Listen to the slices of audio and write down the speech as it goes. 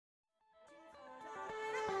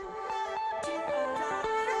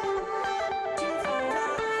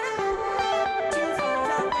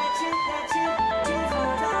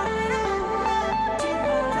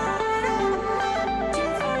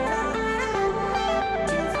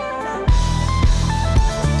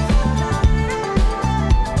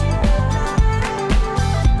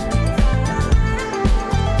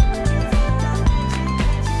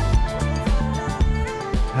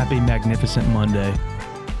magnificent Monday.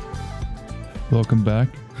 Welcome back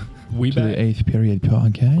to the 8th Period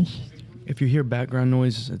podcast. If you hear background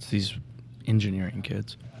noise, it's these engineering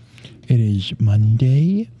kids. It is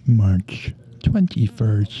Monday, March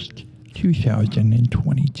 21st,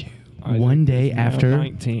 2022. One day Now after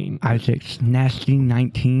 19. Isaac's nasty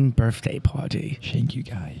 19 birthday party. Thank you,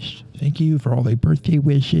 guys. Thank you for all the birthday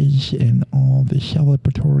wishes and all the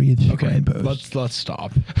celebratory Instagram posts. Let's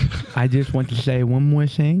stop. I just want to say one more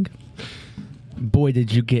thing. Boy,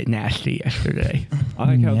 did you get nasty yesterday. I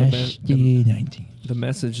like how Nasty 19. the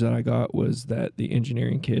message that I got was that the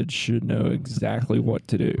engineering kids should know exactly what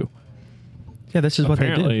to do. Yeah, this is what they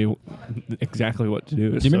did. Apparently, exactly what to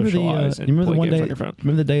do is Do you remember socialize the? and You remember the play one games day? on your phone.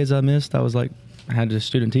 Remember the days I missed? I was like, I had a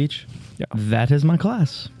student teach. Yeah. That is my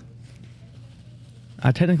class.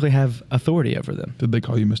 I technically have authority over them. Did they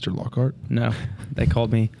call you Mr. Lockhart? No, they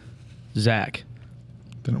called me Zach.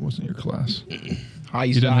 Then it wasn't your class. Hi,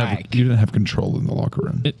 You didn't have control in the locker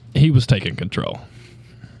room. He was taking control.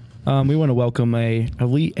 We want to welcome a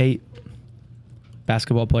Elite 8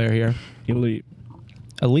 basketball player here. Elite.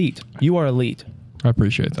 Elite. You are elite. I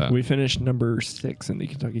appreciate that. We finished number 6 in the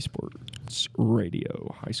Kentucky Sports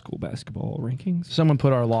Radio high school basketball rankings. Someone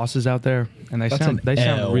put our losses out there, and they That's sound an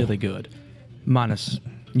L. really good. Minus,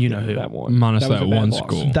 you know who. That one. Minus was that a bad one loss.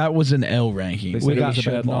 school. That was an L ranking. They said it was a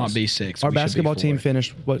should bad not loss. be 6. Our We should be basketball team 4.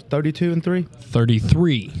 finished what 32-3.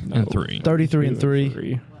 33 No, and 3.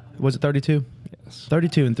 33-3. Was it 32? Yes.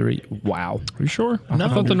 32-3. Wow. Are you sure? No. I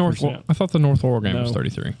thought the North. 100%. I thought the North Oral game was No.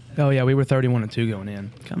 33. Oh yeah, we were 31-2 going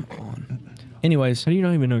in. Come on. Anyways, How do you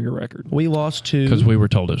not even know your record? we lost to Because we were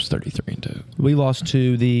told it was 33 and 2. we lost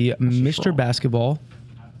to the just Mr. wrong. Basketball.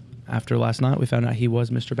 After last night, we found out he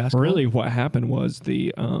was Mr. Basketball. Really, what happened was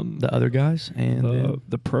the The other guys and then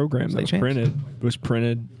the program that State was champs.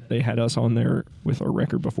 printed. They had us on there with our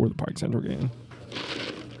record before the Pike Central game.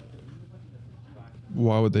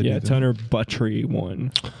 Why would they Yeah, do that? Tanner Buttrey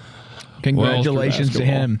won. Congratulations to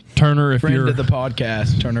basketball. him. Turner, if Friend you're of the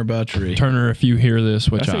podcast, Turner Buttrey. Turner, if you hear this,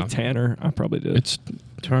 which Did I say Tanner? I probably did. it's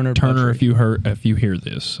Turner. Turner, Buttrey. if you hear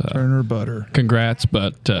this, Turner Butter. congrats.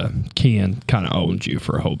 But Ken kind of owns you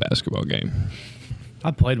for a whole basketball game.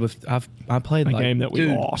 I played a like game that we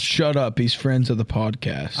Dude, lost. shut up. He's friends of the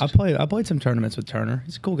podcast. I played some tournaments with Turner.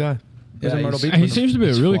 He's a cool guy. Was Yeah, in Myrtle he's- Beach He with him. seems to be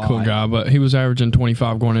a really cool fly. guy, but he was averaging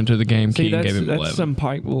 25 going into the game. See, Keaton gave him that's 11. some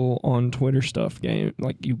Pikeville on Twitter stuff game.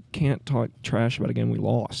 Like, you can't talk trash about a game we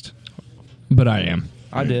lost. But I am.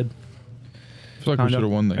 I did. I feel like we Kinda. should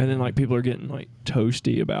have won that. And then, like, people are getting, like,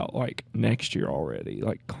 toasty about, like, next year already.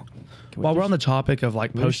 Like, can we While we're just- on the topic of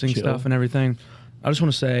like Let's posting chill. stuff and everything, I just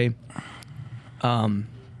want to say,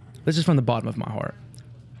 this is from the bottom of my heart.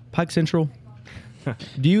 Pike Central,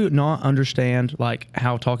 do you not understand like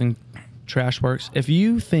how talking trash works? If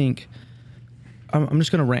you think, I'm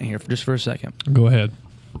just gonna rant here for a second. Go ahead.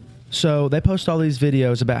 So they post all these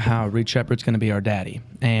videos about how Reed Shepherd's going to be our daddy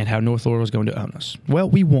and how North Laurel is going to own us. Well,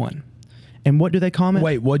 we won. And what do they comment?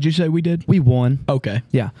 Wait, what'd you say we did? We won. Okay.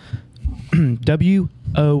 Yeah. WON.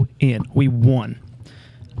 We won.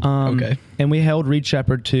 Okay. And we held Reed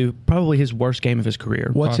Shepherd to probably his worst game of his career.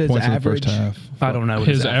 What's 5 his points in the average? first half. I don't know. what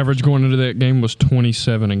His average going into that game was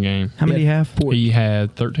 27 a game. How many do you have? He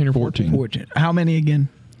had 13 or 14. 14. How many again?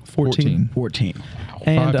 14. 14.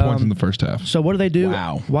 And 5 points in the first half. so what do they do?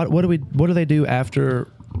 Wow. What do they do after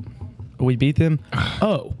we beat them?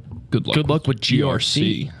 Oh, Good luck with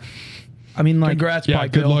GRC. I mean, like, Congrats, Yeah,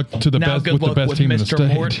 Pikeville. good luck to the Now best good with the luck best with team in the Mr.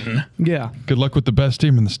 state. Morton. yeah. Good luck with the best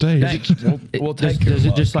team in the state. Thanks. We'll Does, take your does it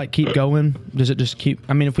luck. just like keep going? Does it just keep?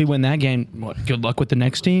 I mean, if we win that game, what? Good luck with the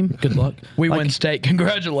next team. Good luck. We Like, win state.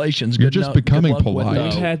 Congratulations. You're Good just no- becoming good luck with polite. We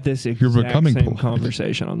no. had this You're exact becoming same polite.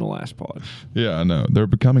 conversation on the last pod. Yeah, I know. They're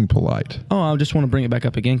becoming polite. Oh, I just want to bring it back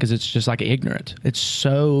up again because it's just like ignorant. It's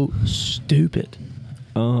so stupid.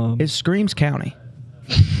 It screams county.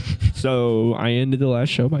 So I ended the last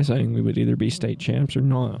show by saying we would either be state champs or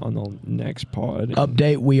not on the next pod. And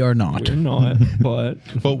Update, we are not. We're not, but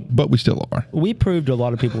But we still are. We proved a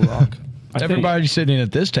lot of people wrong. I think- Everybody sitting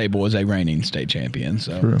at this table is a reigning state champion.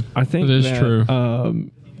 So True. I think It is that, true.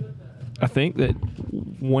 I think that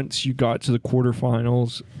once you got to the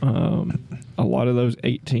quarterfinals, a lot of those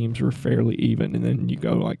 8 teams were fairly even, and then you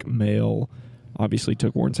go like Male, obviously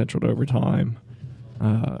took Warren Central to overtime.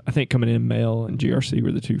 I think coming in, Male and GRC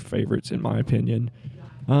were the 2 favorites in my opinion.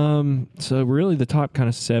 So really, the top kind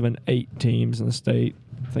of 7, 8 teams in the state,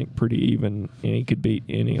 I think pretty even. Any could beat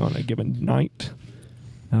any on a given night.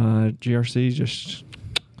 GRC just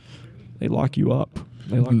they lock you up.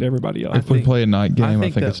 They locked everybody up. If we think- play a night game, I think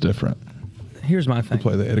think that- it's different. Here's my We thing.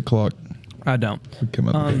 play the 8 o'clock. I don't. We come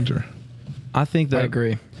out the victor. I think that I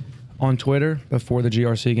agree. On Twitter, before the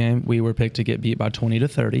GRC game, we were picked to get beat by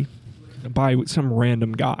 20-30. By some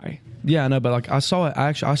random guy. Yeah, I know, but like I saw it.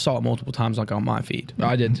 I saw it multiple times, like on my feed.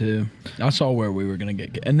 I did too. I saw where we were going to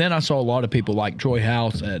get, and then I saw a lot of people like Troy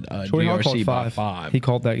House at Troy Hall GRC called by 5. He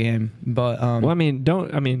called that game, but Well, I mean,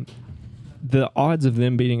 the odds of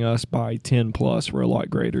them beating us by 10 plus were a lot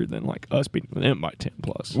greater than like us beating them by 10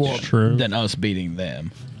 plus. Well, True. than us beating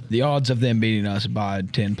them. The odds of them beating us by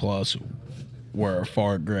 10 plus were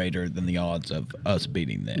far greater than the odds of us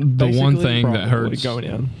beating them. The one Basically, thing that probably hurts. going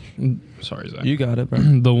in. Sorry, Zach. you got it, bro.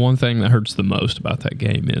 The one thing that hurts the most about that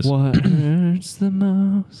game is What hurts the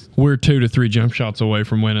most? we're 2 to 3 jump shots away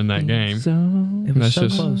from winning that game. It was That's so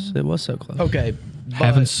just- close. It was so close. Okay.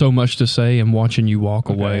 Having so much to say and watching you walk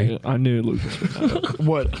away. I knew Lucas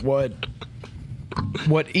would know.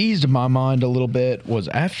 what eased my mind a little bit was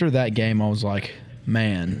after that game, I was like,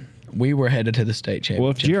 man, we were headed to the state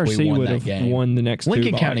Well, if championship. GRC we won would that have game. won the next Lincoln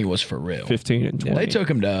two by County was for real. 15 and 20. They took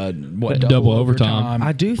him to Double overtime.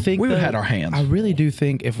 I do think we though, had our hands. I really do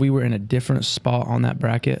think if we were in a different spot on that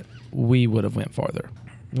bracket, we would have went farther.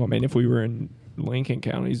 Well, I mean, if we were in Lincoln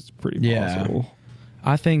County, it's pretty Yeah. possible.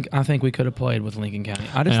 I think we could have played with Lincoln County.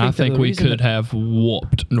 I just And I that think the we reason could that- have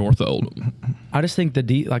whooped North Oldham. I just think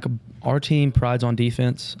our team prides on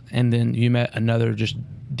defense, and then you met another just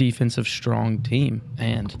defensive strong team,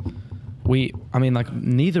 and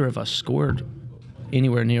neither of us scored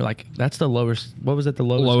anywhere near that's the lowest. What was it? The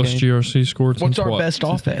lowest game? GRC scored since What's our what? best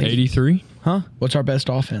offense? 83? Huh? What's our best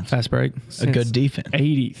offense? Fast break. A good defense.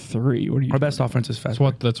 83. What are you? Our best offense is fast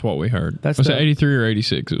break. That's what we heard. That's Was it the- 83 or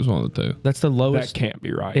 86? It was one of the two. That's the That lowest. can't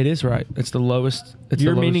be right. It is right. It's the lowest. It's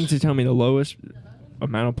You're the lowest meaning to tell me the lowest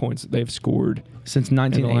amount of points that they've scored since in the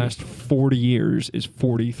 1980. last 40 years is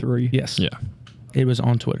 43? Yes. Yeah. It was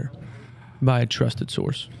on Twitter by a trusted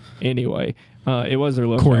source. Anyway, it was their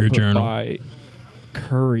lowest Courier output Journal. by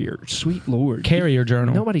Courier. Sweet Lord. Carrier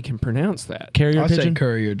Journal. Nobody can pronounce that. Carrier I say Pigeon.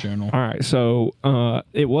 Courier Journal. All right, so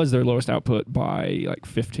it was their lowest output by like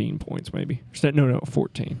 15 points, maybe. No,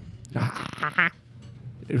 14.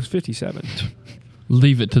 It was 57.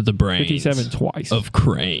 Leave it to the brains 57 twice. of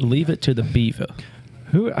Crane. Leave it to the Beaver.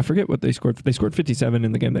 Who I forget what they scored. They scored 57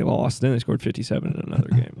 in the game they lost. Then they scored 57 in another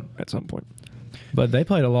game at some point. But they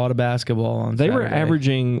played a lot of basketball on They were Saturday.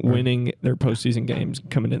 averaging winning their postseason games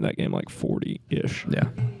coming in that game like 40-ish. Yeah.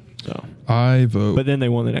 So, I vote. but then they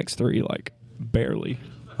won the next three like barely.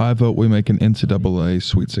 I vote we make an NCAA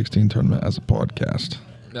Sweet 16 tournament as a podcast.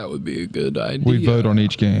 That would be a good idea. We vote on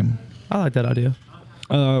each game. I like that idea.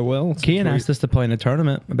 Well, Kian asked us to play in a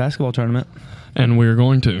tournament, a basketball tournament. And we're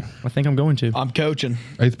going to. I think I'm going to. I'm coaching.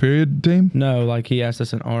 8th period team? No, like he asked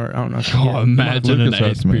us in art. I don't know. Oh, imagine Lucas an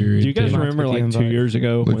asked 8th me. period. do you guys team. remember Might like have to 2 invite. years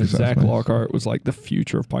ago when Lucas Zach asked me. Lockhart was like the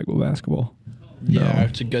future of Pikeville basketball? Yeah,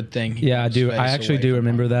 it's a good thing. he Yeah, I put do. his I face actually away do from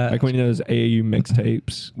remember that. Like when he did those AAU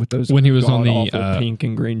mixtapes with those When he was on the, god-awful pink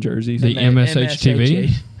and green jerseys. the And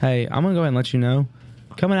MSHTV? Hey, I'm gonna go ahead and let you know.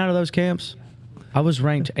 Coming out of those camps, I was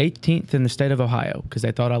ranked 18th in the state of Ohio because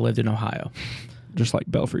they thought I lived in Ohio. just like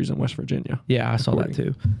Belfries in West Virginia. Yeah, I saw that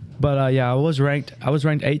too. But yeah, I was ranked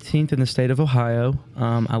 18th in the state of Ohio.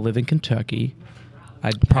 I live in Kentucky.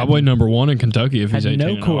 I Probably number one in Kentucky if had he's 18 no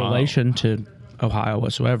in Ohio. correlation to Ohio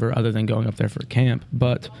whatsoever, other than going up there for camp.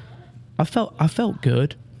 But I felt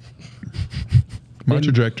good. My Then-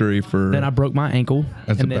 trajectory for Then I broke my ankle,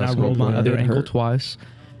 As a and then I basketball rolled my player. other It ankle hurt. twice,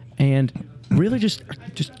 and really just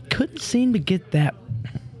couldn't seem to get that.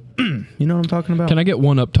 You know what I'm talking about? Can I get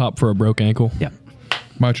one up top for a broke ankle? Yeah.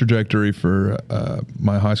 my trajectory for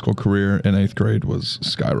my high school career in 8th grade was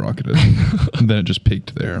skyrocketed. And then it just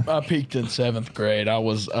peaked there. I peaked in 7th grade. I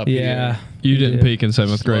was up Yeah. here. You didn't did. peak in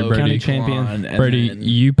 7th grade, Slow Brady. County champion. decline, and Brady, then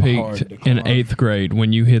you hard peaked decline. in 8th grade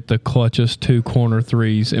when you hit the clutchest 2 corner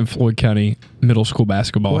threes in Floyd County middle school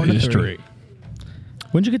basketball Corner history.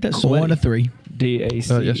 When'd you get that One to sweaty? 3.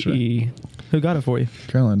 DACE. yesterday. Who got it for you?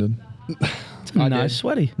 Caroline did. It's a I nice did.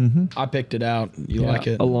 sweaty. I picked it out. You Yeah, like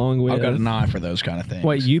it? along with- I've got an eye for those kind of things.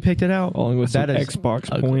 Wait, you picked it out? Along with some That is Xbox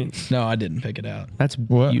ugly. points. No, I didn't pick it out. That's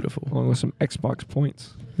What? beautiful. Along with some Xbox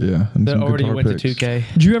points. Yeah. And That some already guitar went picks. to 2K.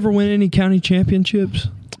 Did you ever win any county championships?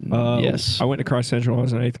 Yes. I went to Christ Central when I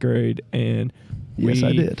was in 8th grade, and we Yes,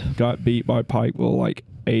 I did. got beat by Pikeville like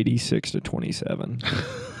 86-27.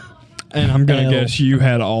 And I'm going L. to guess you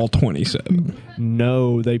had all 27.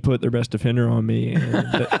 No, they put their best defender on me,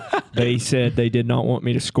 and they said they did not want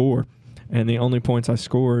me to score. And the only points I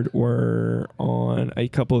scored were on a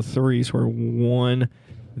couple of threes where one,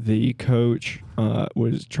 the coach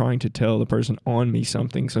was trying to tell the person on me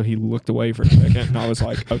something, so he looked away for a second, and I was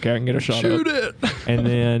like, okay, I can get a shot up. it. And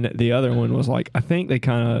then the other one was like, I think they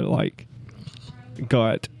kind of like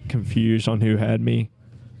got confused on who had me.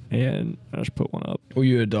 and I just put one up. Were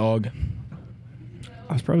you a dog?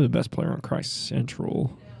 I was probably the best player on Christ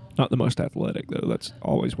Central. Not the most athletic though. That's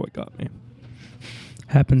always what got me.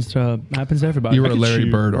 Happens to everybody. You were I a could Larry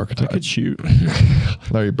shoot. Bird I archetype. could shoot.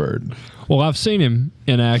 Larry Bird. Well, I've seen him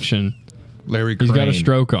in action. Larry Crane. He's got a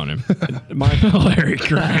stroke on him. My Larry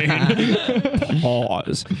Crane.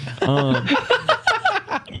 pause.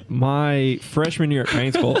 My freshman year at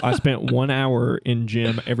Paintsville, I spent 1 hour in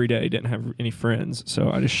gym every day. Didn't have any friends,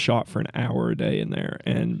 so I just shot for an hour a day in there.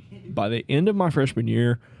 And by the end of my freshman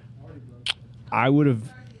year, I was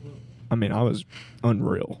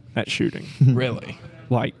unreal at shooting. Really?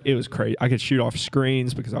 Like, it was crazy. I could shoot off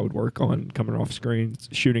screens because I would work on coming off screens,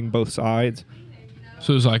 shooting both sides.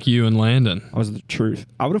 So it was like you and Landon. I was the truth.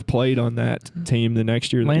 I would have played on that team the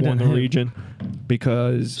next year that Landon won the who? region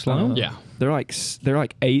because Sloan? Yeah. they're like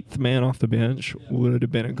eighth man off the bench. Would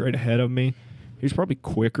have been a grade ahead of me. He was probably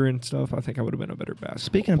quicker and stuff. I think I would have been a better basketball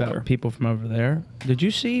Speaking player. about people from over there, did you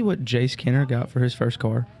see what Jace Kenner got for his first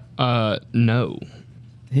car? No.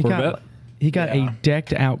 He Corvette? got Yeah. a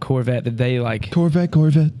decked out Corvette that they like. Corvette.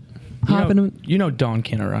 You know Dawn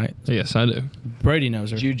Kenner, right? Yes, I do. Brady knows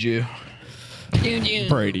her. Juju.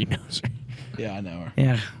 Brady knows. Yeah, I know her.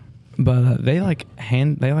 Yeah, but they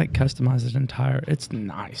customize it entire. It's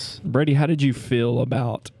nice. Brady, how did you feel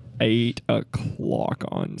about 8 o'clock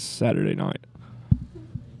on Saturday night?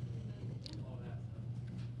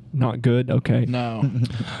 Not good. Okay. No.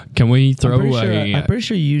 Can we throw I'm pretty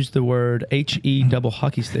sure you used the word HE double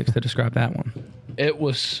hockey sticks to describe that one. It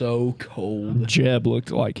was so cold. Jeb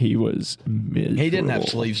looked like he was miserable. He didn't have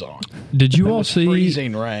sleeves on. Did you It all was see?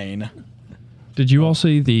 freezing rain. Did you all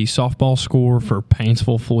see the softball score for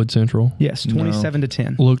Paintsville Floyd Central? Yes,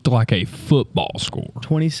 27-10. Looked like a football score.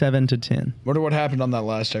 27-10. Wonder what happened on that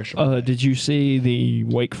last extra. Did you see the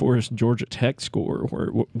Wake Forest Georgia Tech score where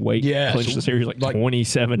Wake Yes. clinched the series like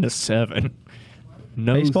 27-7?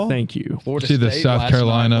 No, Baseball? thank you. Florida See the State South last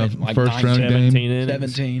Carolina night went, like, first round 17 game. innings.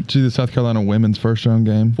 17. See the South Carolina women's first round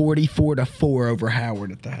game. 44-4 over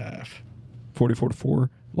Howard at the half. 44-4.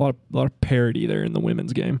 A lot of parity there in the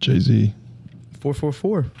women's game. Jay Z.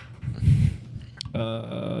 4-4-4.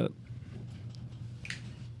 Uh,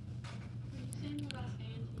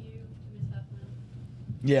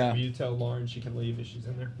 Yeah. you tell Lauren she can leave if she's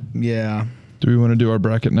in there. Yeah. Do we want to do our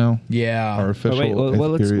bracket now? Yeah. Our official. Oh, wait,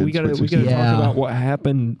 well, eighth period we gotta Sweet 16? Yeah. talk about what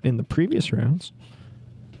happened in the previous rounds.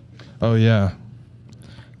 Oh yeah.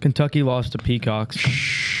 Kentucky lost to Peacocks.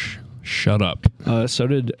 Shut up. So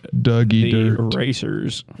did Dougie the Dirt.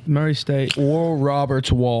 Racers. Murray State. Oral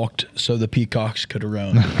Roberts walked so the Peacocks could have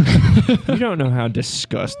run. You don't know how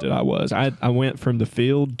disgusted I was. I went from the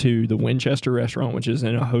field to the Winchester restaurant, which is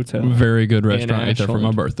in a hotel. Very good restaurant. I ate there for my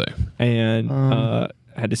Ashland. birthday. And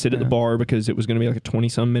had to sit at the bar because it was going to be like a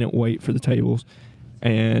 20-some minute wait for the tables.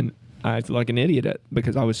 And I acted like an idiot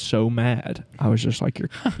because I was so mad. I was just like,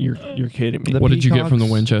 you're kidding me. The What did you get from the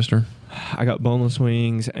Peacocks- Winchester? I got boneless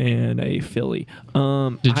wings and a Philly.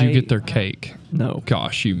 Did you get their cake? No.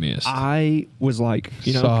 Gosh, you missed. I was like,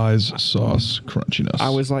 Size, sauce, crunchiness. I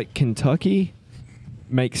was like, Kentucky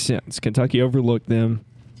makes sense. Kentucky overlooked them.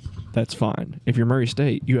 That's fine. If you're Murray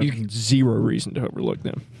State, you have zero reason to overlook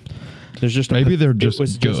them. There's just Maybe they're it just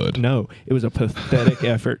was good. No, it was a pathetic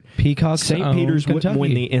effort. Peacocks St. own Peter's wouldn't Kentucky.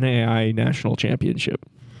 win the NAIA national championship.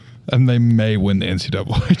 and they may win the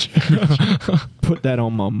NCAA championship. Put that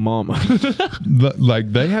on my mama.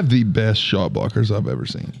 Like they have the best shot blockers I've ever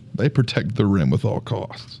seen. They protect the rim with all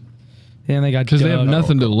costs. Yeah, and they got Because they have Doug.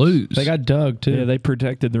 nothing to lose. They got Doug too. Yeah, they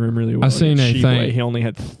protected the rim really well. I seen a Sheway, thing- He only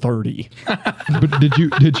had 30. But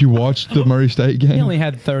did you watch the Murray State game? He only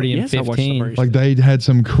had 30 and Yes, I watched the 15. Murray like they had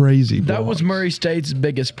some crazy. That was blocks. Murray State's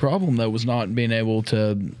biggest problem, though, was not being able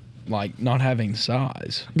to, like, not having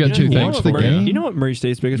size. got two You know things. what the Murray- game? You know what Murray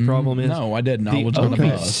State's biggest problem is? No, I didn't. I The was on the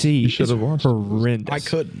bus. You OVC should is have watched. horrendous. I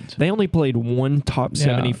couldn't. They only played one top Yeah.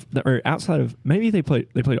 70, or outside of maybe they played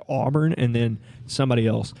Auburn and then somebody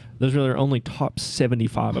else. Those are their only top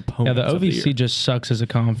 75 Yeah, opponents. the of the OVC year. just sucks as a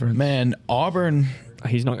conference. Man, Auburn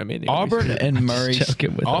He's not going to be in the Auburn OVC. and I'm Murray just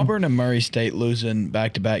joking with Auburn and Murray State losing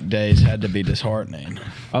back-to-back days had to be disheartening.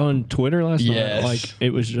 On Twitter last Yes. night, like it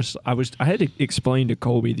was just I had to explain to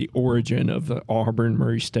Colby the origin of the Auburn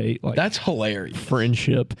Murray State like That's hilarious.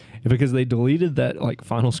 friendship because they deleted that like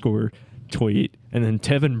final score tweet and then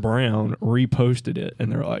Tevin Brown reposted it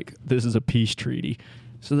and they're like, this is a peace treaty.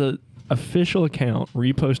 So the official account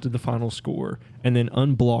reposted the final score and then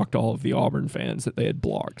unblocked all of the Auburn fans that they had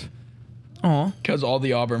blocked. Aw. Because all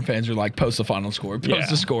the Auburn fans are like, post the final score, post Yeah.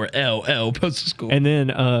 the score, L, post the score. And then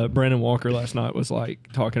Brandon Walker last night was like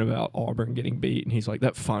talking about Auburn getting beat, and he's like,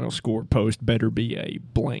 "That final score post better be a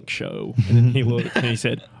blank show." And then he looked and he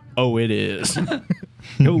said, Oh, it is.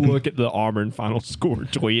 Go look at the Auburn final score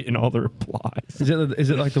tweet and all the replies. Is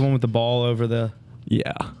it like the one with the ball over the?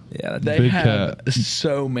 Yeah. Yeah. They Big have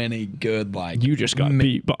so many good, like... You just got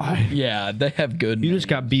beat by. Yeah, they have good You just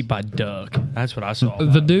got beat by Doug. That's what I saw.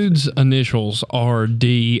 The dude's initials are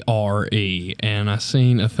DRE, and I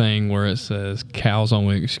seen a thing where it says Cal's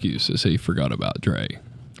only excuses he forgot about Dre.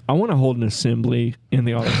 I want to hold an assembly in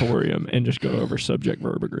the auditorium and just go over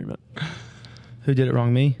subject-verb agreement. Who did it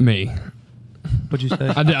wrong? Me? Me. What'd you say?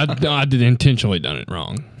 I did intentionally done it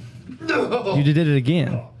wrong. You did it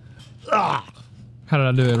again. How did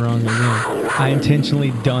I do it wrong again? I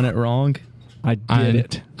intentionally done it wrong. I did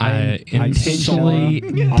it. I intentionally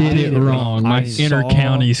did it wrong. My inner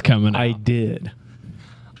county's coming out. I did.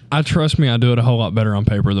 Trust me, I do it a whole lot better on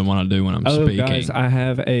paper than what I do when I'm speaking. Guys, I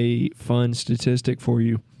have a fun statistic for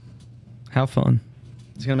you. How fun.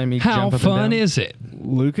 It's going to make me How jump up fun and down. is it?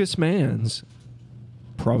 Lucas Mans,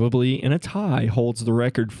 probably in a tie, holds the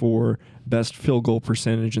record for best field goal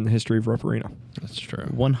percentage in the history of Rupp Arena. That's true.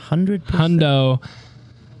 100%. Hundo.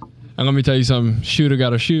 And let me tell you something. Shooter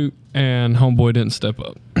got to shoot, and homeboy didn't step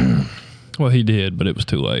up. Well, he did, but it was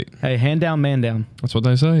too late. Hey, hand down, man down. That's what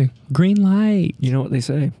they say. Green light. You know what they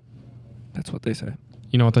say? That's what they say.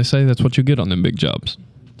 You know what they say? That's what you get on them big jobs.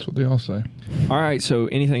 That's what they all say. All right, so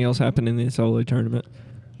anything else happened in the NCAA tournament?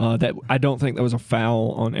 That I don't think there was a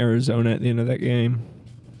foul on Arizona at the end of that game.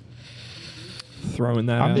 Throwing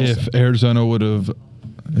that out. If Arizona would have,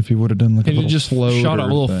 if he would have done like a And you little just floater shot a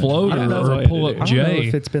little thing. floater I don't know or if pull I up did. I don't know Jay.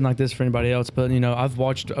 if it's been like this for anybody else, but, I've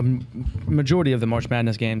watched a majority of the March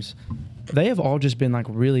Madness games. They have all just been, like,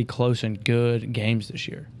 really close and good games this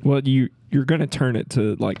year. Well, you're going to turn it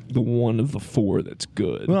to, like, the one of the four that's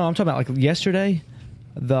good. Well, I'm talking about, like, yesterday,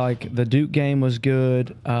 the Duke game was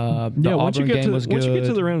good. The yeah, Auburn game was good. once you get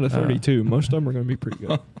to the round of 32, most of them are going to be pretty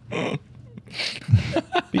good.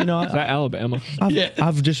 But, Is that Alabama?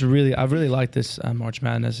 I've really liked this March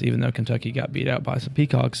Madness, even though Kentucky got beat out by some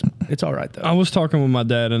Peacocks. It's all right, though. I was talking with my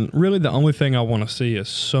dad, and really the only thing I want to see is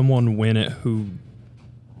someone win it who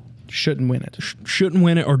Shouldn't win it. shouldn't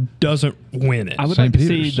win it or doesn't win it. I would St. like to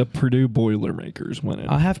see Peter's. the Purdue Boilermakers win it.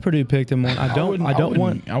 I have Purdue picked in one.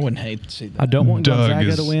 I wouldn't hate to see that. I don't want Doug Gonzaga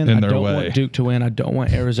is to win. in I their don't way. want Duke to win. I don't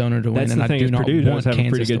want Arizona to win. That's And the I thing do is not Purdue want does have a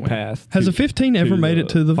Kansas pretty to good win. path. Has to- a 15 ever to made it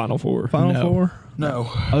to the Final Four? Final No. Four?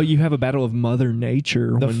 No. Oh, you have a battle of Mother Nature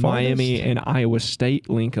The when farthest- Miami and Iowa State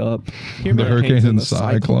link up. The Hurricanes and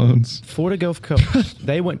Cyclones. Florida Gulf Coast.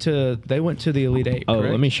 they went to the Elite Eight. Oh,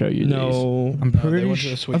 correct? let me show you No. I'm they pretty went to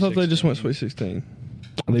the sure. Sweet I thought they just 16. went Sweet 16.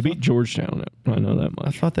 these. They beat Georgetown. I know that I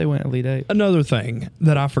much. thought they went Elite Eight. Another thing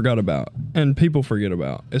that I forgot about, and people forget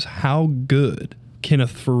about, is how good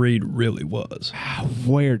Kenneth Fareed really was.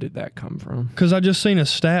 Where did that come from? Because I just seen a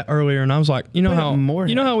stat earlier, and I was like, Put more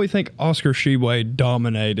you know how we think Oscar Tshiebwe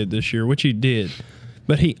dominated this year, which he did,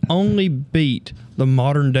 but he only beat the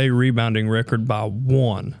modern day rebounding record by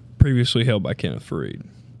one, previously held by Kenneth Fareed.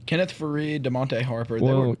 Kenneth Fareed, DeMonte Harper. They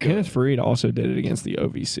Well, were Kenneth Fareed also did it against the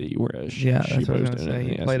OVC, whereas Yeah, that's what I was Tshiebwe's gonna doing it say. in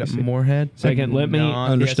He the played at SEC. Moorhead. Second, let me-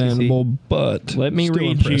 Understandable, but Let me still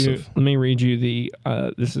read impressive. you. Let me read you the.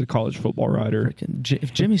 This is a college football writer.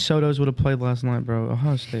 If Jimmy Soto's would have played last night, bro,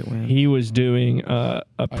 Ohio State win. He was doing a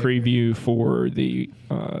preview for the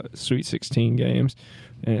Sweet 16 games,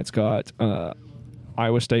 and it's got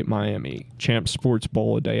Iowa State, Miami, Champs Sports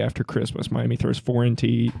Bowl a day after Christmas. Miami throws 4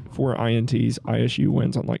 INTs. ISU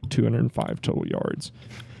wins on like 205 total yards.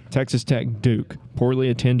 Texas Tech, Duke, poorly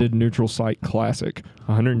attended neutral site classic.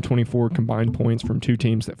 124 combined points from two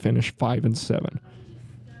teams that finished 5-7.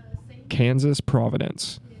 Kansas,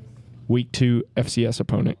 Providence, Week 2 FCS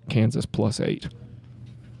opponent, Kansas +8.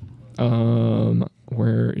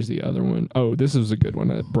 Where is the other one? Oh, this is a good one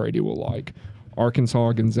that Brady will like.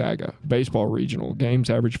 Arkansas, Gonzaga, baseball regional. Games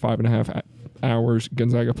average 5.5 hours.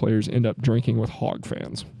 Gonzaga players end up drinking with Hog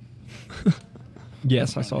fans.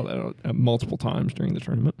 Yes, I saw that multiple times during the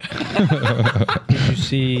tournament. Did you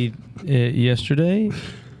see it yesterday?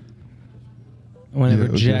 Whenever Yeah,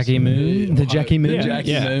 it was Jackie yesterday. Moon, the Jackie Moon.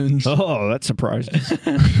 Jackie Moons. Oh, that surprised us.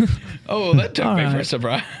 Oh, that took All me for a right.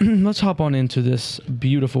 surprise. Let's hop on into this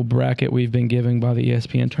beautiful bracket we've been giving by the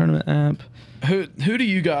ESPN tournament app. Who do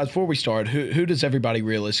you guys, before we start, who does everybody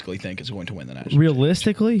realistically think is going to win the national?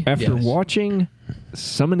 Realistically, After Yes. watching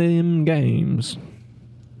some of them games,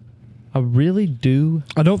 I really do.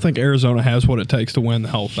 I don't think Arizona has what it takes to win the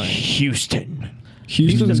whole thing. Houston.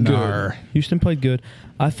 Houston's good. Nar. Houston played good.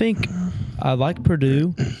 I think I like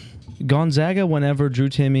Purdue. Gonzaga, whenever Drew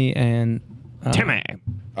Timme and Timmy.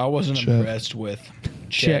 I wasn't Chet. impressed with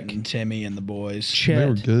Check. and Timmy and the boys. Chet,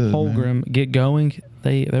 were good, Holmgren get going.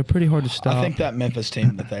 They're pretty hard to stop. I think that Memphis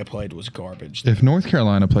team that they played was garbage. If North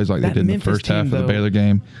Carolina plays like they That did in the Memphis first half team, of the though- Baylor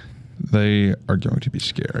game, they are going to be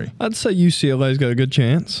scary. I'd say UCLA's got a good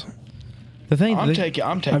chance. the thing. I'm taking.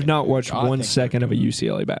 I've not watched I one think second of a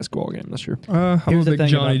UCLA basketball game this year. I'm Here's a the big thing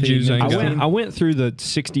Johnny about the Juzang Memphis guy. team. I went through the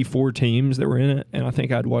 64 teams that were in it, and I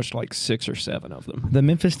think I'd watched like 6 or 7 of them. The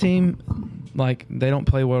Memphis team, like they don't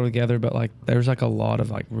play well together, but like there's like a lot of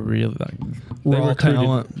like really like they Raw recruited-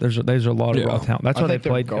 talent. There's a lot of Yeah. raw talent. That's I why they think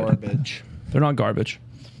they're played good. garbage. They're not garbage.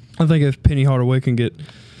 I think if Penny Hardaway can get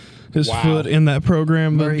his Wow. foot in that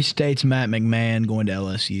program, then Murray State's Matt McMahon going to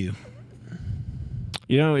LSU.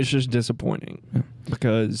 You know, it's just disappointing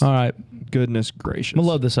because All right, goodness gracious, I'm gonna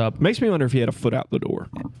load this up. Makes me wonder if he had a foot out the door.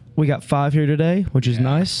 We got 5 here today, which is Yeah.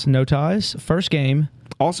 nice. No ties. First game.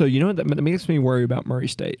 Also, you know what that makes me worry about Murray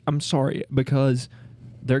State? I'm sorry, because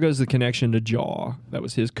there goes the connection to Jaw. That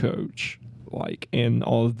was his coach, like, and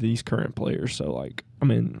all of these current players. So, like, I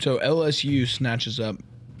mean, So LSU snatches up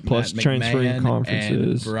Plus Matt transferring McMahon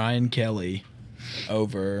conferences. and Brian Kelly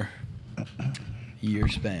over a year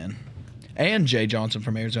span, and Jay Johnson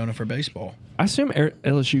from Arizona for baseball. I assume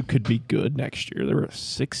LSU could be good next year. They were a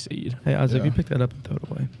 6 seed. Hey, Isaac, Yeah. you pick that up and throw it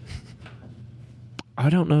away. I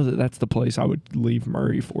don't know that that's the place I would leave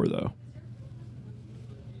Murray for, though.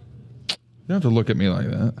 You don't have to look at me like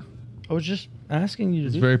that. I was just asking you to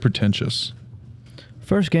It's do. very pretentious.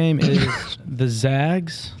 First game is the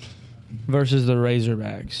Zags versus the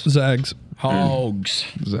Razorbacks. Zags. Hogs.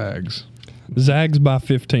 Zags. Zags by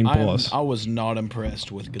 15 I plus. was not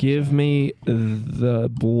impressed with. Give me the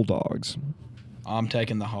Bulldogs. I'm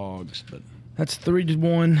taking the Hogs, but That's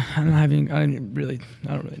 3-1. I don't really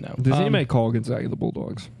know. Does anybody call Gonzaga the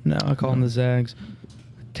Bulldogs? No, I call them the Zags.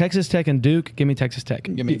 Texas Tech and Duke. Give me Texas Tech.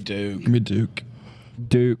 give me Duke. Give me Duke.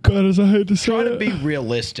 Duke. God, as I hate to say Try to it. be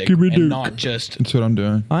realistic Give me and Duke. not just. That's what I'm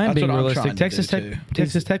doing. I am That's being what I'm realistic. trying to Texas do, Tech. too.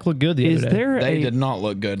 Texas Tech looked good the Is other day. there They a did not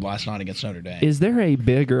look good last night against Notre Dame. Is there a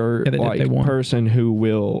bigger Yeah, they did. like They won. person who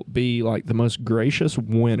will be like the most gracious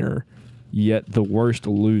winner, yet the worst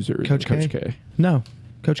loser? than Coach K? No,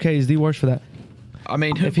 Coach K is the worst for that. I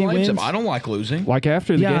mean, who If he blames him? wins- I don't like losing. Like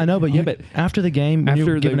after the Yeah, game, I know, but yeah, after the game, when after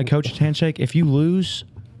you're giving they- a coach a handshake, if you lose,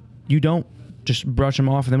 you don't just brush him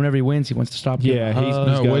off, and then whenever he wins, he wants to stop. giving Yeah, he's- hugs.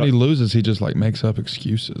 he's No, got- when he loses, he just like makes up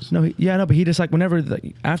excuses. No, but he just like whenever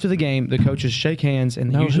after the game, the coaches shake hands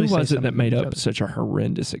and No, usually who say was it that something made to each up other. such a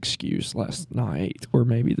horrendous excuse last night, or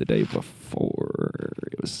maybe the day before?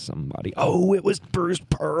 It was somebody. Oh, it was Bruce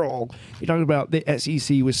Pearl. He talked about the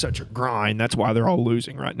SEC was such a grind. That's why they're all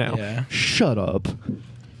losing right now. Yeah. Shut up.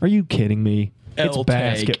 Are you kidding me? It's L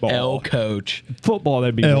basketball. L coach. Football,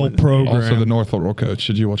 that'd be L one. program. Also, the North Littoral coach.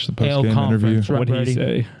 Did you watch the L post game interview? conference, right. What did he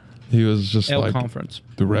Brady. say? He was just L like conference.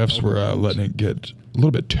 the refs were letting it get a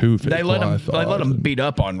little bit too physical. They let I him. They thought. let him beat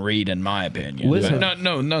up on Reed, in my opinion. Listen.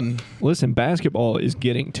 no, none. Listen, basketball is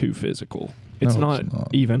getting too physical. It's, No, not, it's not.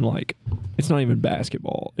 even like, it's not even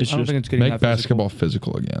basketball. It's I don't just think it's getting Make that physical. basketball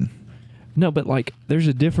physical again. no, but like, there's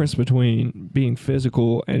a difference between being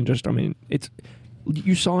physical and just. I mean, it's.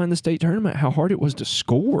 You saw in the state tournament how hard it was to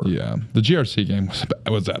score. Yeah, the GRC game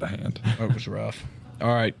was out of hand. It was rough. All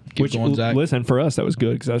right, keep Which, going, Zach. listen, for us that was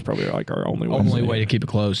good because that's probably like our only Only way to keep it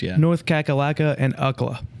close. Yeah. North Kakalaka and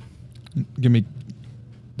UCLA. Give me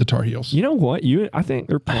the Tar Heels. You know what? I think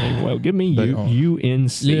they're playing well. Give me They are.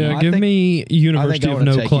 UNC. Yeah, I give think- me University of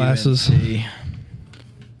No Classes.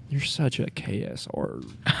 You're such a KSR.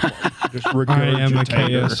 Just I am a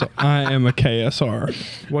regurgitator. KSR. I am a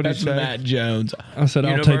KSR. What That's Matt Jones. I said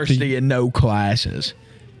I'll take University the. in no classes.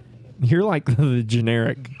 You're like the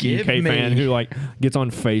generic Give UK fan me- who like gets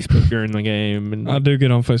on Facebook during the game and I do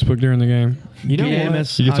get on Facebook during the game. you know Give what?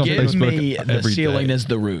 He gets on Give Facebook me the every ceiling day. is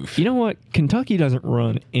the roof. You know what? Kentucky doesn't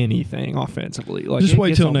run anything offensively. Like, Just it wait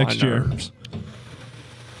gets till on my next year. nerves.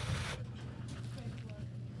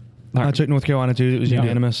 I took North Carolina too. It was Yeah.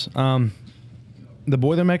 unanimous. The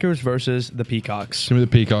Boilermakers versus the Peacocks. Give me the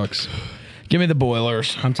Peacocks. Give me the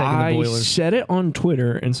Boilers. I'm taking I the Boilers. said it on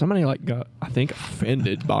Twitter, and somebody like got, I think,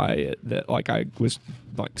 offended by it that like I was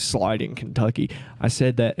like sliding Kentucky. I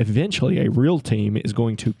said that eventually a real team is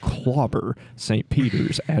going to clobber St.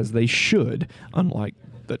 Peter's as they should, unlike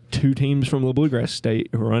the two teams from the Bluegrass State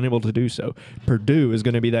who are unable to do so. Purdue is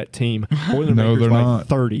going to be that team. No, they're by not.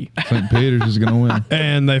 30. St. Peter's is going to win.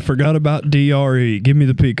 And they forgot about DRE. Give me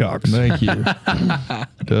the Peacocks. Thank you.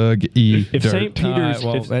 Doug E. If Dirt. St. All Peter's, right,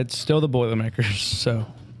 well, if, that's still the Boilermakers. So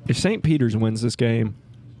if St. Peter's wins this game,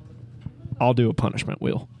 I'll do a punishment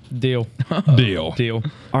wheel. deal, Deal. deal.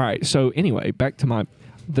 All right. So anyway, back to my.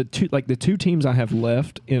 the two teams I have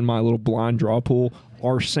left in my little blind draw pool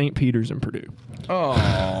are St. Peter's and Purdue.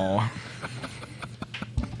 Oh.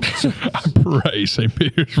 I pray St.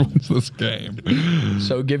 Peter's wins this game.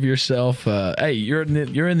 So give yourself. Hey, you're in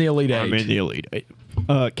the Elite Eight. I'm in the Elite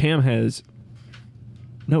Eight. Cam has.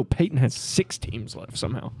 No, Peyton has 6 teams left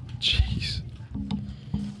somehow. Jeez.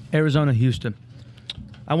 Arizona, Houston.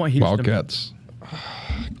 I want Houston. Wildcats.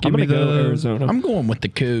 I'm going to go Arizona. I'm going with the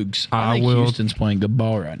Cougs. I think will- Houston's playing good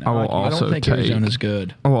ball right now. I will I also don't think take- Arizona's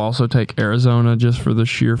good. I will also take Arizona just for the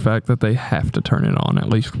sheer fact that they have to turn it on at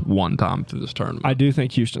least one time through this tournament. I do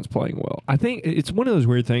think Houston's playing well. I think it's one of those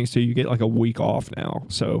weird things, too. You get like a week off now.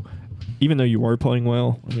 So even though you were playing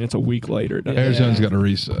well, I mean, it's a week later. It doesn't- Arizona's got to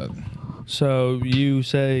reset, So you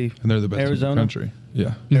say and they're the best team in the Arizona? country.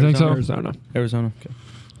 Yeah. You think so? Arizona. Arizona. Okay.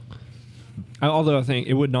 Although I think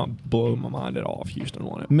it would not blow my mind at all if Houston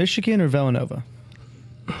won it. Michigan or Villanova?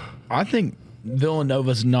 I think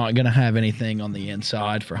Villanova's not going to have anything on the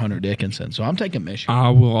inside for Hunter Dickinson, so I'm taking Michigan.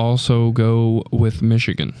 I will also go with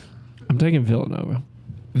Michigan. I'm taking Villanova.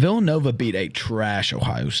 Villanova beat a trash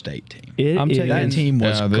Ohio State team. I'm taking- That team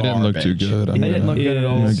was Yeah, they didn't look too garbage. good. They didn't look good at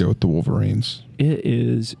I'm all. going to go with the Wolverines. It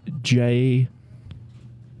is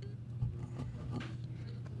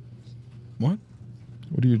What?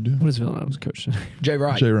 What do you do? What is Villanova's coach? Jay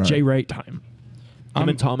Wright. Jay Wright. Jay Wright time. I'm-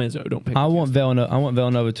 And Tom Izzo don't pick. I want Villanova. I want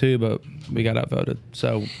Villanova too, but we got outvoted.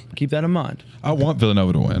 So keep that in mind. I want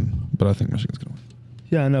Villanova to win, but I think Michigan's going to win.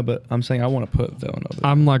 Yeah, I know, but I'm saying I want to put Villanova.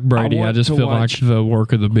 I'm like Brady. I want just to feel watch- like the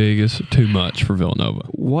work of the big is too much for Villanova.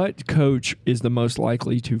 What coach is the most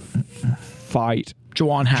likely to fight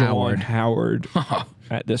Juwan Juwan Howard. Howard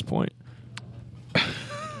at this point?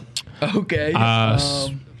 Okay.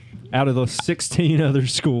 Out of the 16 other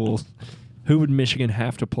schools, who would Michigan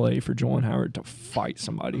have to play for Juwan Howard to fight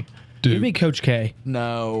somebody? Give Dude, me Coach K.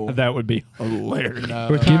 no. That would be hilarious. No.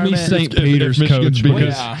 Give me Retirement. St. If Peter's Michigan's coach winning-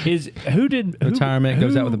 because Yeah. Retirement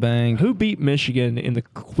goes out with a bang. Who beat Michigan in the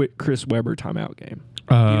quick Chris Webber timeout game?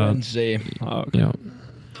 UNC. Oh, okay. yeah.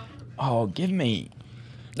 Oh, give me.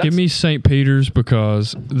 Give me St. Peter's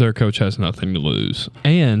because their coach has nothing to lose,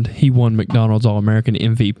 and he won McDonald's All-American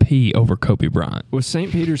MVP over Kobe Bryant. Was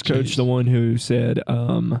St. Peter's coach the one who said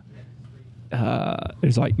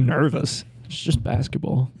is like nervous? It's just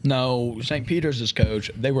basketball. No, St. Peter's'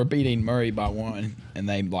 coach. They were beating Murray by 1, and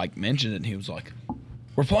they like mentioned it. And he was like,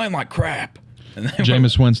 "We're playing like crap." And they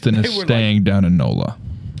Jameis Winston they is were staying down in NOLA.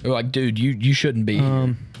 They were like, "Dude, you shouldn't be."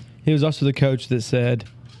 here." He was also the coach that said,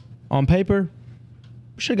 on paper,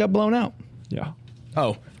 we should have got blown out, Yeah.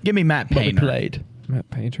 Oh, give me Matt but we Painter. played. Matt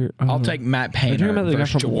Painter. I'll take Matt Painter. talking about the guy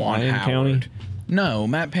versus from Juwan Lyon Howard. County? No,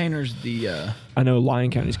 Matt Painter's the. I know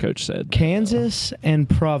Lyon County's coach said. Kansas and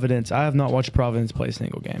Providence. I have not watched Providence play a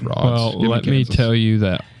single game. Rods. Well, Give me let me Kansas. tell you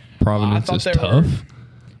that Providence thought is they tough, were-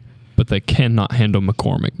 but they cannot handle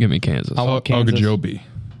McCormick. Give me Kansas. I want Kansas. Ogajobi.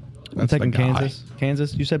 I'm That's taking the guy. Kansas.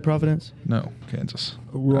 Kansas. You said Providence? No, Kansas.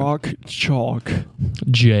 Rock Chalk.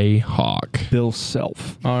 J Hawk. Bill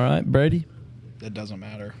Self. All right, Brady. That doesn't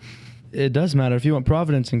matter. It does matter. If you want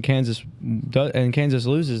Providence and Kansas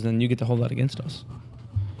loses, then you get to hold that against us.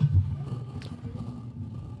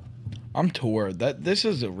 I'm torn. This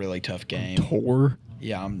is a really tough game. Tor.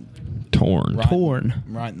 Yeah, I'm Torn. right, Torn.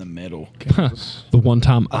 I'm right in the middle. The one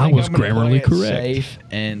time I think was I'm gonna grammarly play it correct. Safe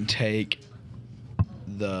and take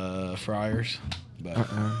the Friars. But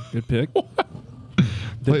Good pick. The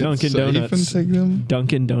Play it Dunkin' safe Donuts. and take them.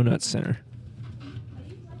 Dunkin' Donuts Center.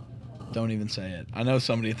 don't even say it. I know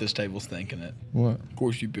somebody at this table's thinking it. What? Of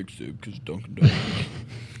course you picked Soup because Dunkin' Donuts.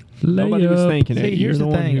 Nobody was Layup. thinking it. See, here's You're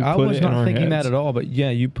the one thing. who I put was it in not our thinking heads. that at all, but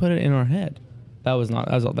yeah, you put it in our head. That was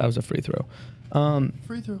a free throw.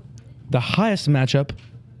 Free throw. The highest matchup,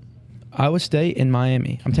 Iowa State and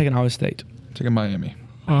Miami. I'm taking Iowa State. Taking Miami.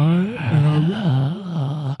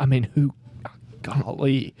 I mean, who?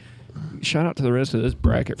 Golly. Shout out to the rest of this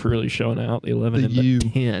bracket for really showing out the 11 The and the U.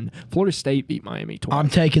 10. Florida State beat Miami twice. I'm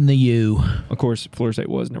taking the U. Of course, Florida State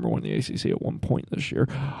was number 1 in the ACC at one point this year.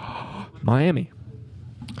 Miami.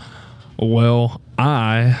 Well,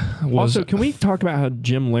 I was. Also, can we talk about how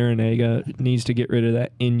Jim Larinaga needs to get rid of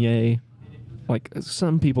that Inye? Like,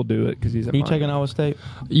 some people do it because he's at Are you Miami. taking Iowa State?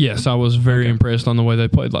 Yes, I was very impressed on the way they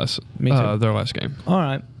played Me too. their last game. All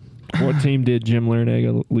right. What team did Jim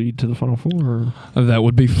Larinaga lead to the Final Four? Or? That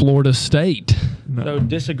would be Florida State. No. So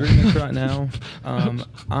disagreements right now.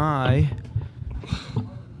 I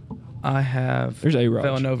have There's A-Raj.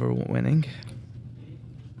 Villanova winning,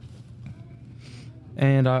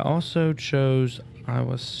 and I also chose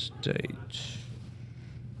Iowa State.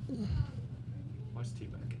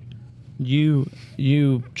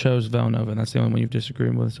 You chose Villanova, and that's the only one you've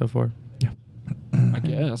disagreed with so far. Yeah. I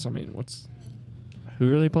guess. I mean,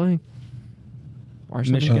 who are they playing?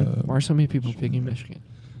 Michigan. Why are so many people picking Michigan?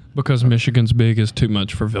 Because Michigan's big is too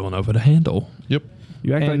much for Villanova to handle. Yep.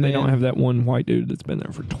 You act like And they then- don't have that one white dude that's been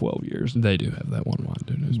there for 12 years. They do have that one white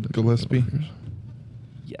dude who's been Gillespie.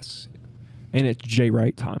 Yes. And it's Jay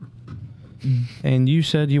Wright time. And you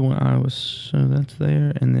said you want Iowa, so that's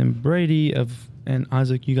there. And then Brady and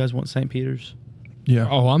Isaac, you guys want St. Peter's? Yeah.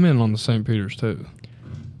 Oh, I'm in on the St. Peter's too.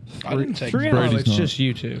 I didn't take Three Oh, Brady's it's not. just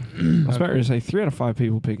you two. I was about to say 3 out of 5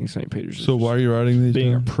 people picking St. Peter's. is So why are you writing these being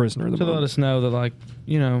a down? prisoner of the So let moment. us know that, like,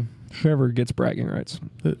 you know, Whoever gets bragging rights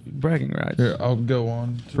bragging rights. Here, I'll go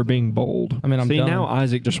on. for being bold. I mean, I'm See, done. now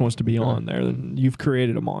Isaac just wants to be on there. Then you've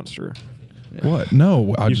created a monster. What?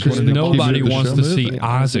 No, I just Because wanted to keep nobody the wants show to moving. see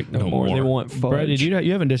Isaac no more. They want fudge. Brady,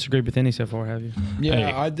 you haven't disagreed with any so far, have you? Yeah, Hey.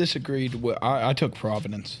 I disagreed. I took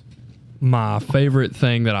Providence. My favorite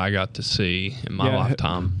thing that I got to see in my Yeah,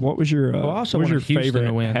 lifetime. What was your Well, I also what was your wanted Houston to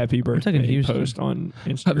favorite win. happy I'm taking birthday Houston. post on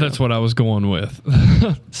Instagram? That's what I was going with.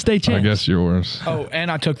 Stay I champs. guess yours. Oh,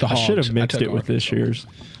 and I took the I Hogs. should have mixed took it with this year's.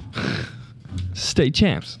 Stay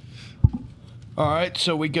champs. All right,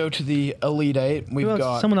 so we go to the Elite Eight. We've Who else-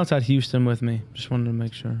 got. someone else had Houston with me. Just wanted to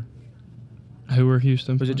make sure. Who were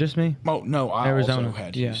Houston? Was it just me? Oh no, I Arizona. also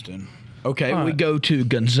had Yeah. Houston. Okay, All we right. go to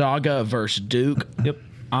Gonzaga versus Duke. Yep.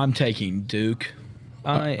 I'm taking Duke.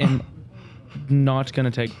 I am not going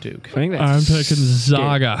to take Duke. I think that's I'm taking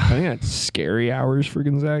Zaga. I think that's scary hours for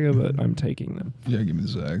Gonzaga, but I'm taking them. Yeah, give me the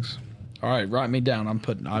Zags. All right, write me down.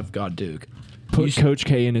 I've got Duke. Put Coach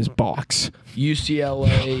K in his box.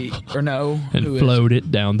 UCLA or no? And who is float it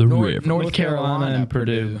down the North, river. North Carolina and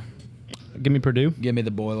Purdue. Give me Purdue. Give me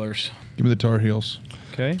the Boilers. Give me the Tar Heels.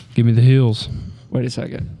 Okay. Give me the Hills. Wait a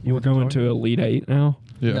second. You were want the going Tar- to Elite Eight now?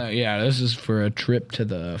 Yeah. No, yeah, this is for a trip to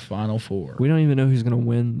the Final Four. We don't even know who's going to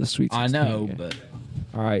win the Sweet 16. I know, game. but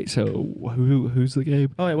All right, so who's the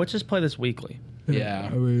game? Oh, wait, let's just play this weekly. yeah,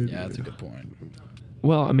 I mean- yeah, that's a good point.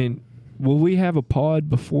 Well, I mean, will we have a pod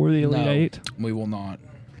before the Elite No, Eight? we will not.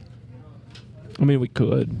 I mean, we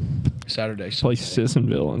could Saturday, play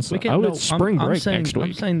Sunday. Sissonville and stuff. Oh, no, it's spring I'm break saying, next week.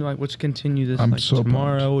 I'm saying, like, let's continue this. I'm like, so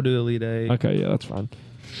tomorrow pumped. we'll do Elite Eight. Okay, yeah, that's fine.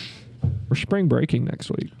 We're spring breaking next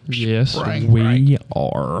week. Yes, Spring we break.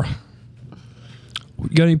 are. You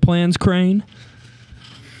got any plans, Crane?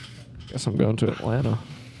 Guess I'm going to Atlanta.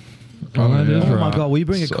 Oh, that is Oh, right. my God. Will you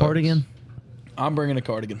bring Sucks. a cardigan? I'm bringing a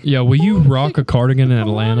cardigan. Yeah, will you rock a cardigan in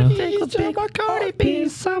Atlanta?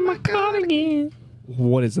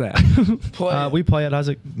 What is that? Play. We play it,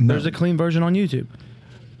 Isaac. No. There's a clean version on YouTube.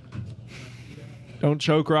 Don't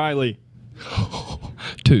choke Riley.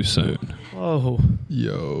 Too soon. Oh.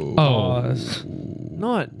 Yo. Oh. Pause.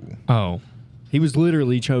 Not. Oh. He was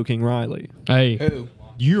literally choking Riley. Hey. Who?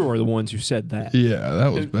 You are the ones who said that. Yeah,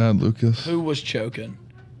 that was bad, Lucas. Who was choking?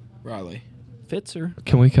 Riley. Fitzer?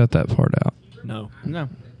 Can we cut that part out? No. No.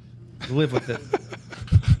 Live with it.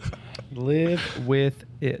 Live with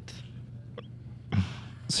it.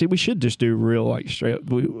 See, we should just do real, like, straight up.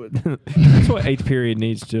 That's what eighth period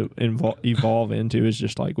needs to evolve into, is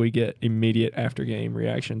just like we get immediate after game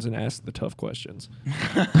reactions and ask the tough questions.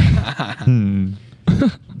 Hmm.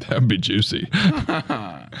 That'd be juicy.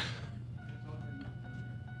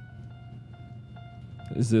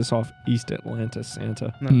 Is this off East Atlanta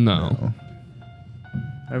Santa? No.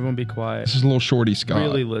 Everyone be quiet. This is a little shorty Scott.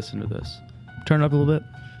 Really listen to this. Turn it up a little bit.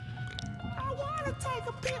 I wanna take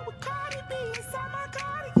a pic with Cardi B inside my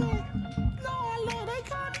cardigan. No, I love they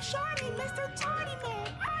call me Shorty, Mr. Tiny Man.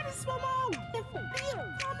 I just want more than for real.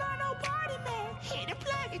 I'm not no party man. Hit the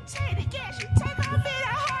plug and take the gas. You take off in a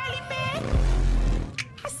Harley man.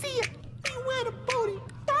 I see you with a booty.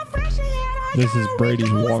 Got fresh hair. This is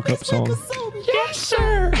Brady's walk-up song. Yes,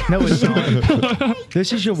 sir. No, it's not.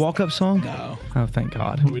 This is your walk-up song? No. Oh, thank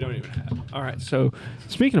God. We don't even have. All right, so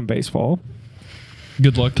speaking of baseball,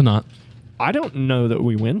 Good luck tonight. I don't know that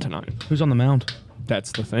we win tonight. Who's on the mound?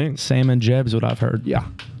 That's the thing. Sam and Jeb's what I've heard. Yeah.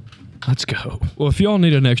 Let's go. Well, if y'all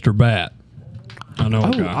need an extra bat, I know a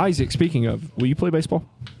Oh, guy. Isaac, speaking of, will you play baseball?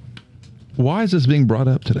 Why is this being brought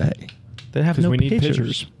up today? They have Because no we need pitchers.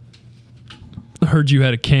 pitchers. I heard you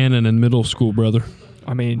had a cannon in middle school, brother.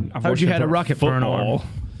 I mean, I've Heard watched you him had a play rocket for an football. arm.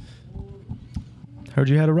 Heard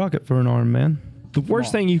you had a rocket for an arm, man. The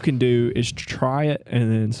worst thing you can do is try it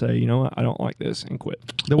and then say, you know what, I don't like this, and quit.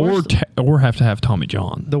 The Or worst, or have to have Tommy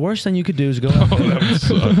John. the worst thing you could do is go out there.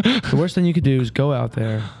 The worst thing you could do is go out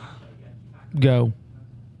there, go,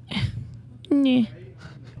 and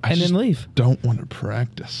then leave. Don't want to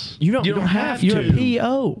practice. You don't. You don't have. to. You're a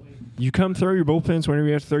PO. You come throw your bullpens whenever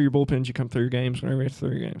you have to throw your bullpens. You come throw your games whenever you have to throw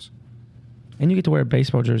your games. And you get to wear a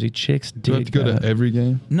baseball jersey. Chicks Do you have dig to go that. to every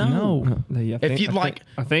game? No.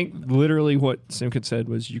 I think literally what Simkin said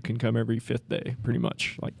was you can come every 5th day, pretty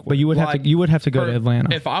much. Like, But you would have Like, to. You would have to go to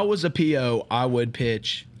Atlanta. If I was a PO, I would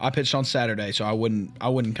pitch. I pitched on Saturday, so I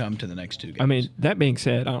wouldn't come to the next 2 games. I mean, that being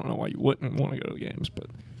said, I don't know why you wouldn't want to go to the games, but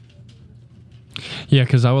Yeah,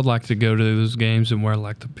 because I would like to go to those games and wear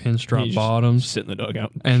like the you pinstripe just bottoms sit in the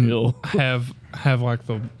dugout and chill. have like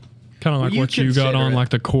the kind of like you what you got consider on, it. like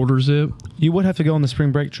the quarter zip. You would have to go on the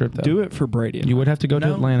spring break trip, though. Do it for Brady. You would have to go to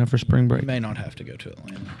No. Atlanta for spring break. You may not have to go to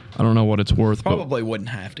Atlanta. I don't know what it's worth, Probably wouldn't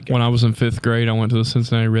have to but go. when I was in 5th grade, I went to the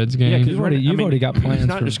Cincinnati Reds Yeah, game. 'cause You've already got plans He's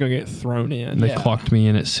not for- just going to get thrown in. They Yeah. clocked me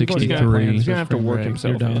in at He's 63. He's gonna have to Spring work break.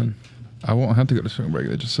 himself You're in. done. I won't have to go to spring break.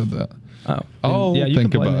 They just said that. Oh. I'll Yeah, you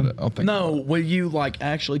think can play about them. it. I'll think. No, will you like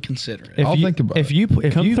actually consider it? If I'll you, think about if it. you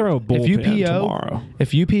if Come you throw a if you bullpen PO tomorrow.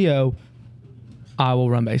 if you PO, I will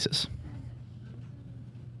run bases.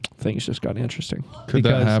 Things just got interesting. Could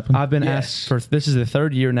because that happen? I've been Yes. asked for this is the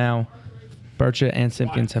 3rd year now. Burchett and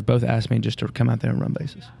Simpkins have both asked me just to come out there and run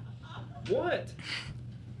bases. What?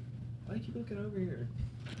 Why do you keep looking over here?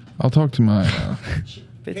 I'll talk to my.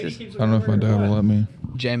 I don't know if my dad will let me.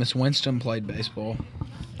 Jameis Winston played baseball.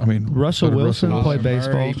 I mean, Russell so did Wilson played Murray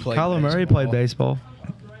baseball. played Kyler Murray baseball. played baseball.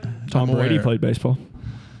 Tom I'm Brady aware. played baseball.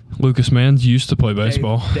 Lucas Mans used to play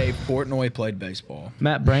baseball. Dave Portnoy played baseball.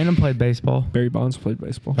 Matt Branham played baseball. Barry Bonds played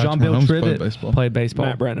baseball. Pat John Bill Mahomes played Trivet baseball. played baseball.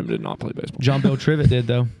 Matt Branham did not play baseball. John Bill Trivet did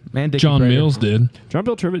though. Man, Dickie John Prater. Mills did. John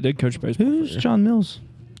Bill Trivet did coach baseball. Who's for you. John Mills?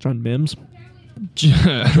 John Mims?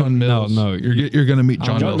 John Mills. No, You're gonna meet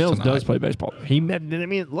John, John Mills tonight. does play baseball. I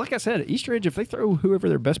mean, like I said, at Easter Ridge, if they throw whoever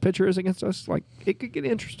their best pitcher is against us, like it could get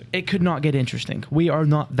interesting. It could not get interesting. We are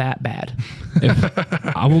not that bad.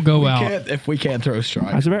 I will go out. If we can't throw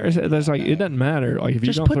strikes. As a matter of fact, that's like it doesn't matter. Like if you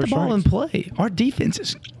Just don't put throw the ball in strikes. play. Our defense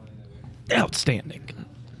is outstanding.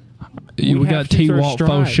 We We got have to T. throw Walt Faux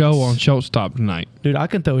strikes. show on shortstop tonight. Dude, I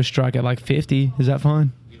can throw a strike at like 50. Is that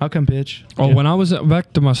fine? I'll come pitch. Oh, when I was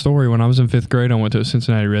back to my story, when I was in 5th grade, I went to a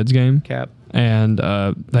Cincinnati Reds game, Cap. and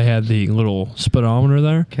they had the little speedometer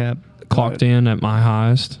there. Cap. Clocked in at my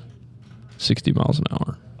highest, 60 miles an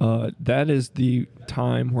hour. That is the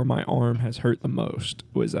time where my arm has hurt the most.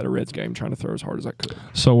 Was at a Reds game trying to throw as hard as I could.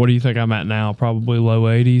 So what do you think I'm at now? Probably low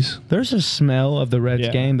 80s. There's a smell of the Reds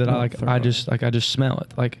Yeah. game that I Oh, like. throw I it. just smell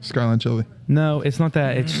it. Like Skyline Chili. no, it's not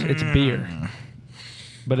that. It's beer.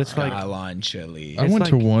 But it's like Skyline chili. I it's went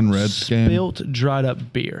to like one Reds game. Spilt, dried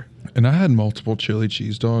up beer. And I had multiple chili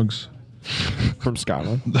cheese dogs. From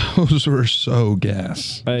Skyline. Those were so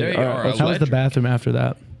gas. Hey, They all are let's- How was the Electric. bathroom after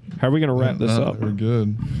that? how are we gonna wrap this No, up? They were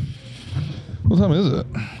good. What time is it?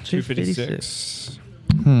 256.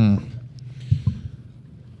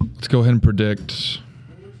 Let's go ahead and predict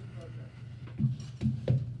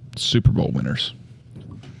Super Bowl winners.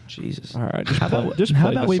 Jesus. All right, just How play, about, just how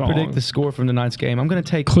play about the we song. predict the score from tonight's game? I'm going to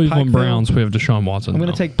take Cleveland Pikeville- Browns. We have Deshaun Watson. I'm going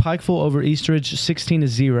now. to take Pikeville over Eastridge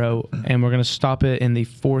 16-0, and we're going to stop it in the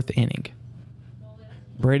 4th inning.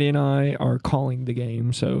 Brady and I are calling the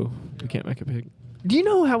game, so we can't make a pick. Do you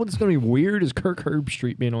know how it's going to be weird? Is Kirk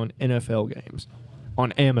Herbstreit being on NFL games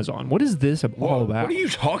on Amazon? What is this all about? What are you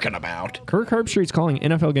talking about? Kirk Herbstreit's calling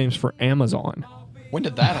NFL games for Amazon. When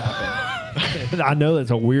did that happen? I know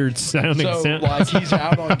that's a weird sounding So, sentence. like, he's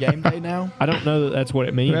out on game day now? I don't know that that's what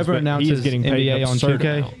it means. Whoever but announces he is getting paid NBA an on absurd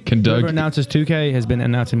 2K, amount. Can whoever Doug announces 2K has been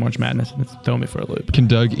announcing March Madness, and it's throwing me for a loop. can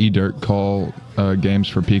Doug E. Dirt call games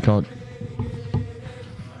for Peacock?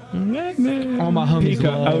 All my homies Peacock.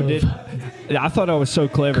 love. Oh, did I thought I was so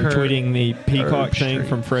clever Kirk tweeting the peacock thing Herbstreit.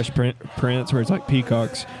 from Fresh Prince, where it's like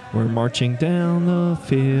peacocks. We're marching down the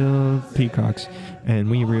field, peacocks, and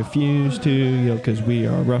we refuse to yield because we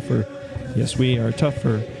are rougher. Yes, we are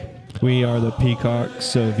tougher. We are the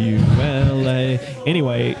peacocks of ULA.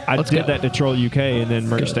 Anyway, I Let's did go. that to troll UK, and then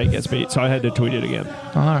Murray State gets beat, so I had to tweet it again.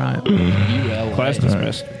 All right. Class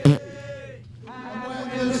dismissed.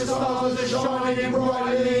 The stars are shining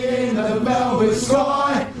brightly in the velvet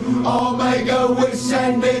sky. I'll make a wish,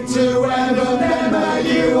 send it to heaven, then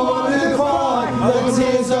make you want to cry. The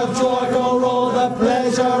tears of joy for all the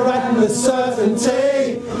pleasure and the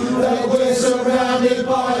certainty that we're surrounded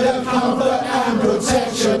by the comfort and protection